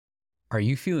Are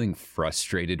you feeling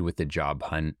frustrated with the job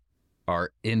hunt?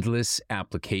 Are endless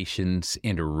applications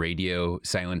and radio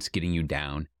silence getting you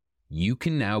down? You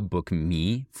can now book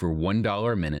me for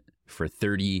 $1 a minute for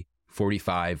 30,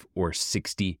 45, or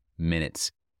 60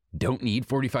 minutes. Don't need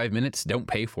 45 minutes? Don't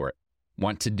pay for it.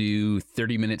 Want to do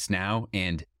 30 minutes now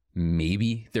and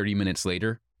maybe 30 minutes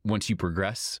later? Once you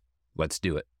progress, let's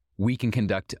do it. We can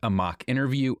conduct a mock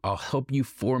interview. I'll help you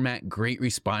format great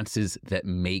responses that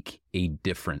make a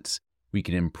difference. We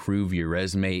can improve your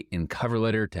resume and cover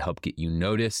letter to help get you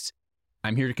noticed.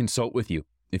 I'm here to consult with you.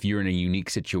 If you're in a unique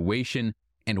situation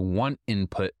and want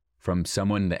input from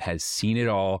someone that has seen it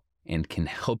all and can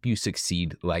help you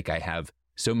succeed like I have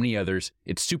so many others,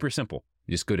 it's super simple.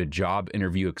 Just go to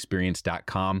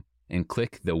jobinterviewexperience.com and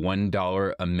click the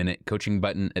 $1 a minute coaching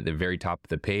button at the very top of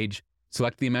the page.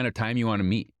 Select the amount of time you want to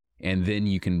meet, and then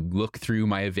you can look through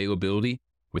my availability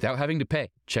without having to pay.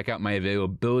 Check out my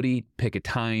availability, pick a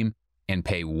time, and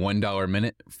pay $1 a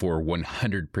minute for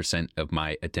 100% of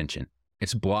my attention.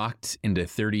 It's blocked into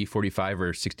 30, 45,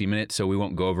 or 60 minutes, so we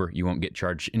won't go over. You won't get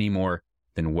charged any more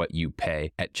than what you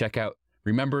pay at checkout.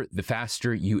 Remember, the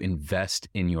faster you invest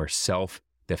in yourself,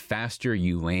 the faster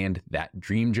you land that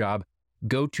dream job.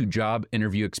 Go to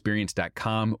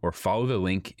jobinterviewexperience.com or follow the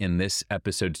link in this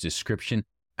episode's description.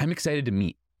 I'm excited to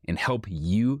meet and help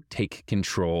you take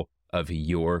control of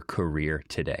your career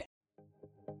today.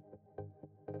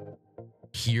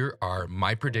 Here are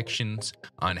my predictions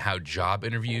on how job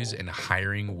interviews and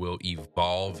hiring will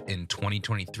evolve in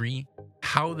 2023,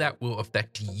 how that will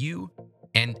affect you,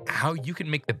 and how you can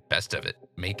make the best of it,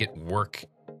 make it work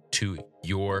to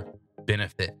your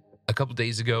benefit. A couple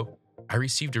days ago, I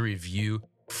received a review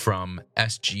from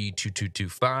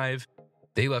SG2225.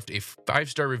 They left a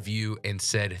 5-star review and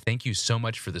said, "Thank you so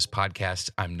much for this podcast.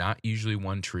 I'm not usually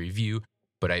one to review,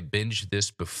 but I binged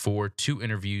this before 2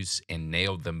 interviews and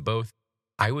nailed them both.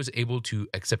 I was able to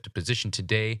accept a position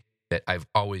today that I've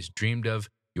always dreamed of.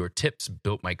 Your tips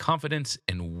built my confidence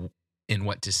in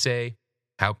what to say,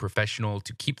 how professional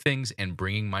to keep things, and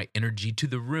bringing my energy to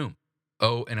the room.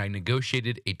 Oh, and I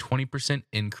negotiated a 20%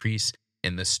 increase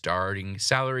in the starting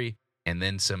salary," and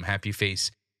then some happy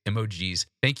face emojis.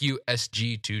 Thank you,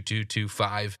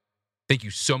 SG2225. Thank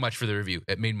you so much for the review.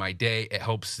 It made my day. It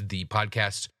helps the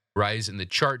podcast rise in the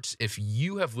charts. If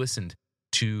you have listened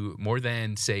to more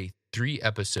than, say, 3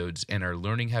 episodes and are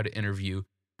learning how to interview,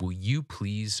 will you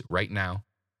please right now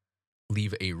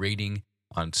leave a rating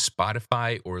on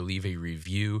Spotify or leave a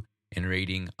review and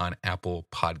rating on Apple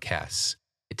Podcasts?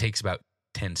 It takes about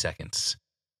 10 seconds.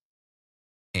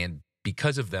 And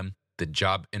because of them, the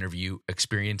job interview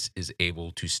experience is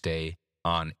able to stay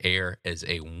on air as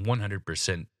a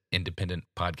 100% independent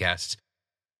podcast.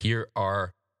 Here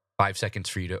are 5 seconds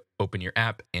for you to open your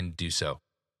app and do so.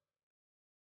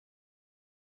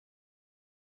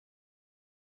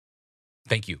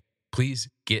 Thank you. Please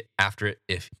get after it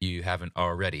if you haven't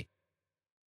already.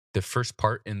 The first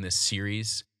part in this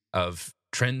series of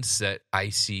trends that I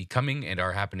see coming and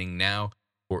are happening now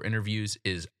for interviews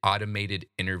is automated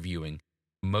interviewing.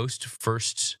 More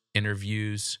first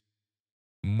interviews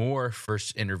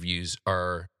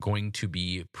are going to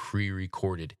be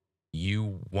pre-recorded.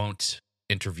 You won't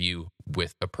interview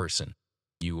with a person.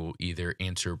 You will either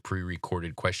answer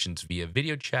pre-recorded questions via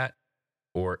video chat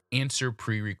or answer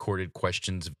pre-recorded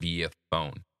questions via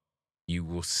phone. You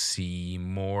will see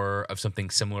more of something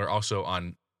similar also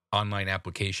on online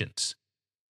applications.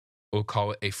 We'll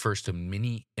call it a first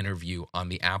mini interview on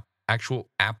the actual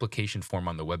application form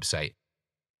on the website.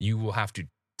 You will have to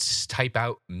type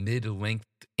out mid-length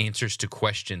answers to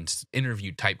questions,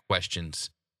 interview type questions.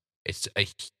 It's a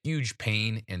huge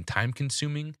pain and time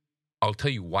consuming. I'll tell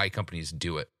you why companies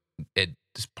do it.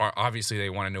 Obviously, they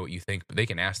want to know what you think, but they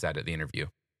can ask that at the interview.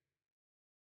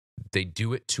 They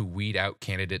do it to weed out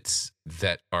candidates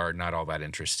that are not all that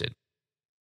interested.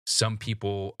 Some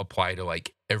people apply to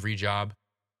like every job.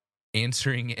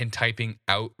 Answering and typing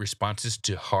out responses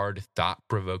to hard,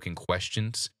 thought-provoking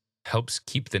questions helps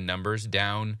keep the numbers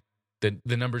down, the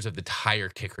numbers of the tire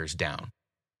kickers down.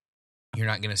 You're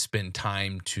not going to spend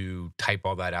time to type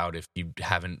all that out if you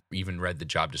haven't even read the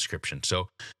job description. So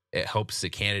it helps the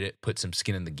candidate put some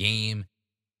skin in the game.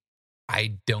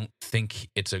 I don't think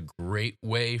it's a great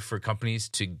way for companies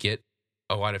to get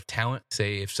a lot of talent.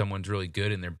 Say if someone's really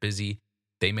good and they're busy,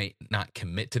 they may not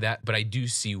commit to that, but I do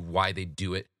see why they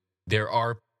do it. There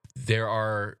are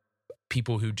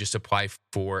people who just apply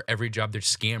for every job. There's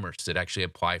scammers that actually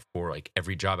apply for like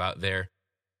every job out there.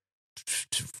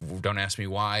 Don't ask me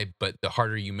why, but the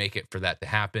harder you make it for that to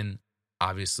happen,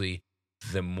 obviously,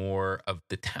 the more of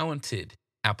the talented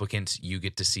applicants you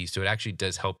get to see. So it actually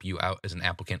does help you out as an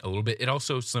applicant a little bit. It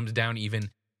also slims down even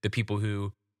the people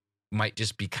who might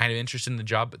just be kind of interested in the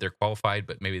job, but they're qualified,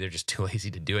 but maybe they're just too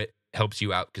lazy to do it. Helps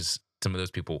you out because some of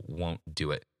those people won't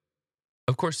do it.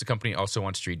 Of course, the company also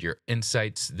wants to read your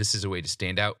insights. This is a way to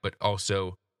stand out, but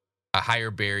also a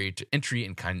higher barrier to entry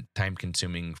and time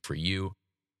consuming for you.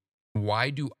 Why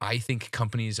do I think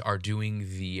companies are doing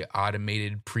the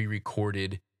automated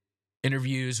pre-recorded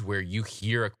interviews where you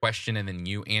hear a question and then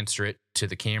you answer it to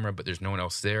the camera, but there's no one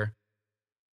else there?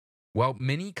 Well,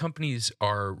 many companies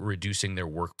are reducing their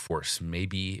workforce.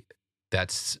 Unfortunately,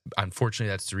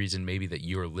 that's the reason maybe that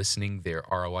you're listening. There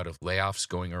are a lot of layoffs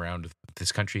going around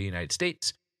this country, United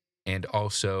States, and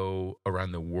also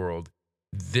around the world.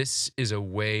 This is a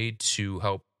way to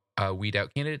help weed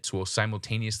out candidates while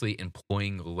simultaneously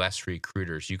employing less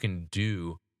recruiters. You can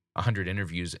do 100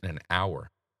 interviews in an hour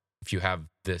if you have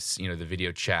this, the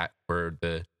video chat where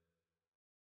the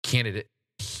candidate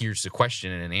hears the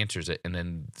question and answers it, and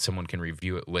then someone can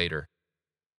review it later.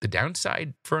 The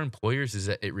downside for employers is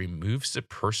that it removes the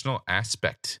personal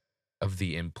aspect of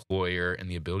the employer and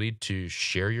the ability to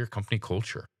share your company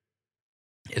culture.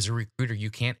 As a recruiter, you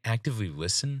can't actively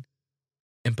listen,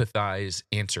 empathize,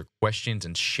 answer questions,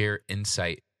 and share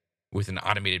insight with an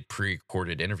automated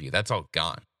pre-recorded interview. That's all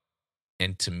gone.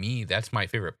 And to me, that's my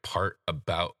favorite part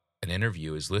about an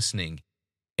interview is listening.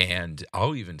 And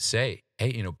I'll even say,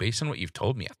 hey, based on what you've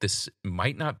told me, this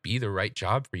might not be the right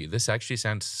job for you. This actually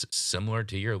sounds similar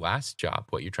to your last job,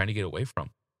 what you're trying to get away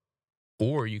from.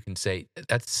 Or you can say,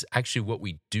 that's actually what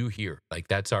we do here. Like,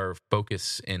 that's our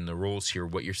focus in the roles here.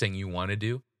 What you're saying you want to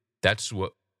do, that's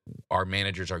what our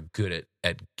managers are good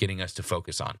at getting us to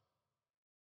focus on.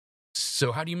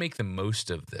 So how do you make the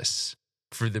most of this?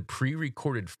 For the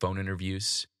pre-recorded phone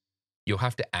interviews, you'll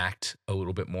have to act a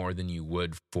little bit more than you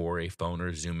would for a phone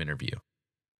or Zoom interview.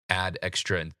 Add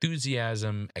extra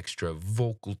enthusiasm, extra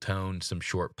vocal tone, some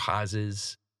short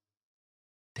pauses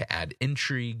to add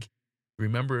intrigue.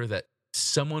 Remember that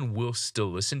someone will still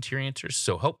listen to your answers,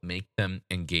 so help make them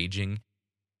engaging.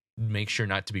 Make sure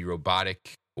not to be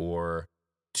robotic or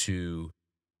to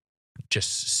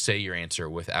just say your answer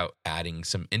without adding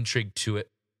some intrigue to it.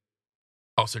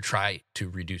 Also try to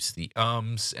reduce the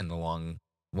ums and the long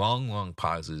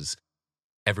pauses.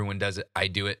 Everyone does it. I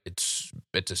do it. It's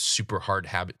a super hard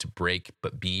habit to break,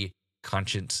 but be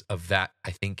conscious of that.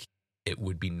 I think it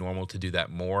would be normal to do that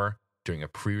more during a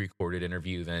pre-recorded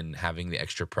interview than having the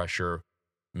extra pressure,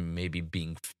 maybe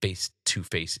being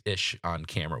face-to-face-ish on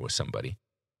camera with somebody.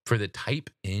 For the type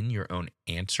in your own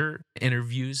answer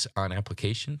interviews on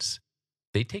applications,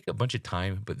 they take a bunch of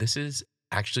time, but this is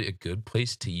actually a good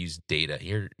place to use data.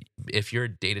 If you're a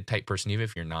data type person, even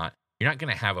if you're not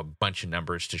going to have a bunch of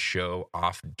numbers to show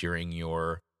off during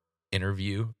your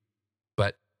interview.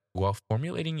 But while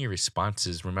formulating your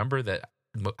responses, remember that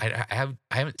I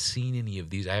haven't seen any of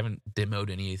these. I haven't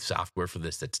demoed any software for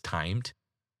this that's timed.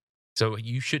 So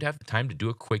you should have the time to do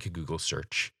a quick Google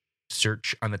search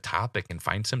on the topic and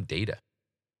find some data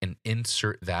and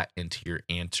insert that into your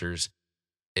answers.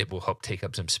 It will help take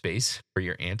up some space for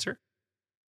your answer,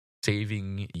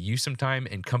 saving you some time.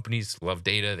 And companies love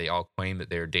data. They all claim that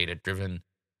they're data driven.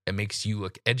 It makes you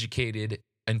look educated,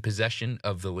 in possession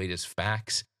of the latest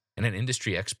facts, and an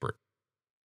industry expert.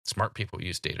 Smart people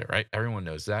use data, right? Everyone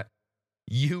knows that.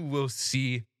 You will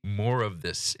see more of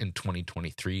this in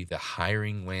 2023. The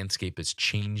hiring landscape is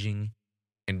changing,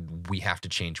 and we have to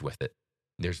change with it.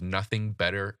 There's nothing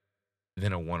better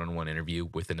than a one-on-one interview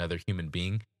with another human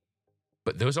being,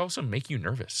 but those also make you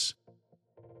nervous.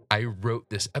 I wrote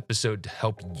this episode to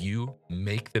help you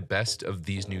make the best of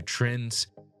these new trends,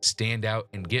 stand out,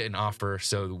 and get an offer.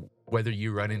 So whether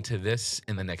you run into this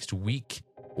in the next week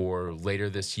or later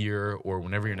this year or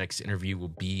whenever your next interview will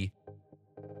be,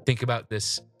 think about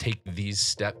this, take these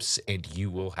steps, and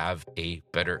you will have a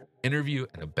better interview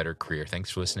and a better career. Thanks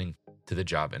for listening to the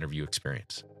Job Interview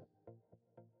Experience.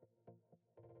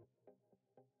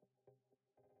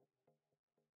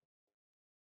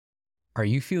 Are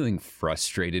you feeling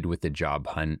frustrated with the job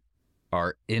hunt?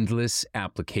 Are endless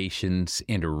applications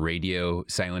and a radio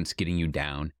silence getting you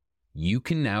down? You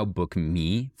can now book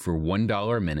me for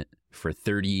 $1 a minute for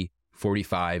 30,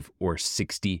 45, or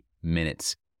 60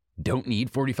 minutes. Don't need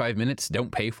 45 minutes?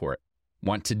 Don't pay for it.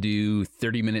 Want to do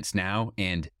 30 minutes now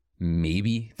and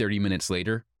maybe 30 minutes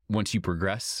later? Once you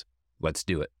progress, let's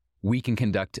do it. We can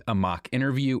conduct a mock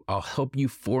interview. I'll help you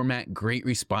format great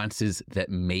responses that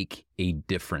make a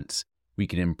difference. We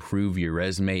can improve your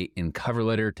resume and cover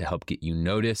letter to help get you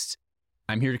noticed.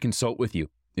 I'm here to consult with you.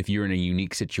 If you're in a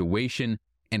unique situation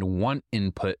and want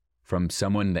input from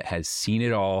someone that has seen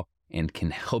it all and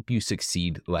can help you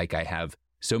succeed like I have,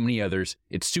 so many others.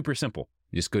 It's super simple.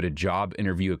 You just go to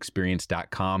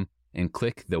jobinterviewexperience.com and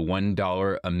click the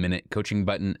 $1 a minute coaching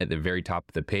button at the very top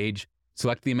of the page.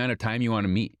 Select the amount of time you want to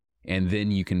meet, and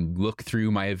then you can look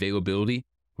through my availability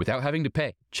without having to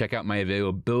pay. Check out my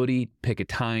availability, pick a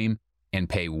time, and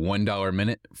pay $1 a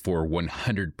minute for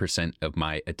 100% of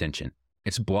my attention.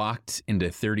 It's blocked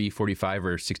into 30, 45,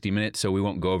 or 60 minutes, so we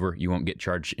won't go over. You won't get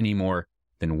charged any more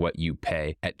than what you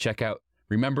pay at checkout.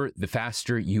 Remember, the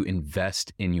faster you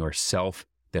invest in yourself,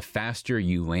 the faster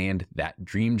you land that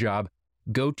dream job.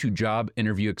 Go to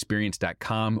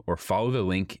jobinterviewexperience.com or follow the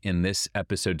link in this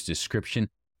episode's description.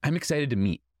 I'm excited to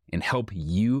meet and help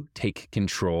you take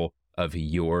control of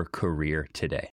your career today.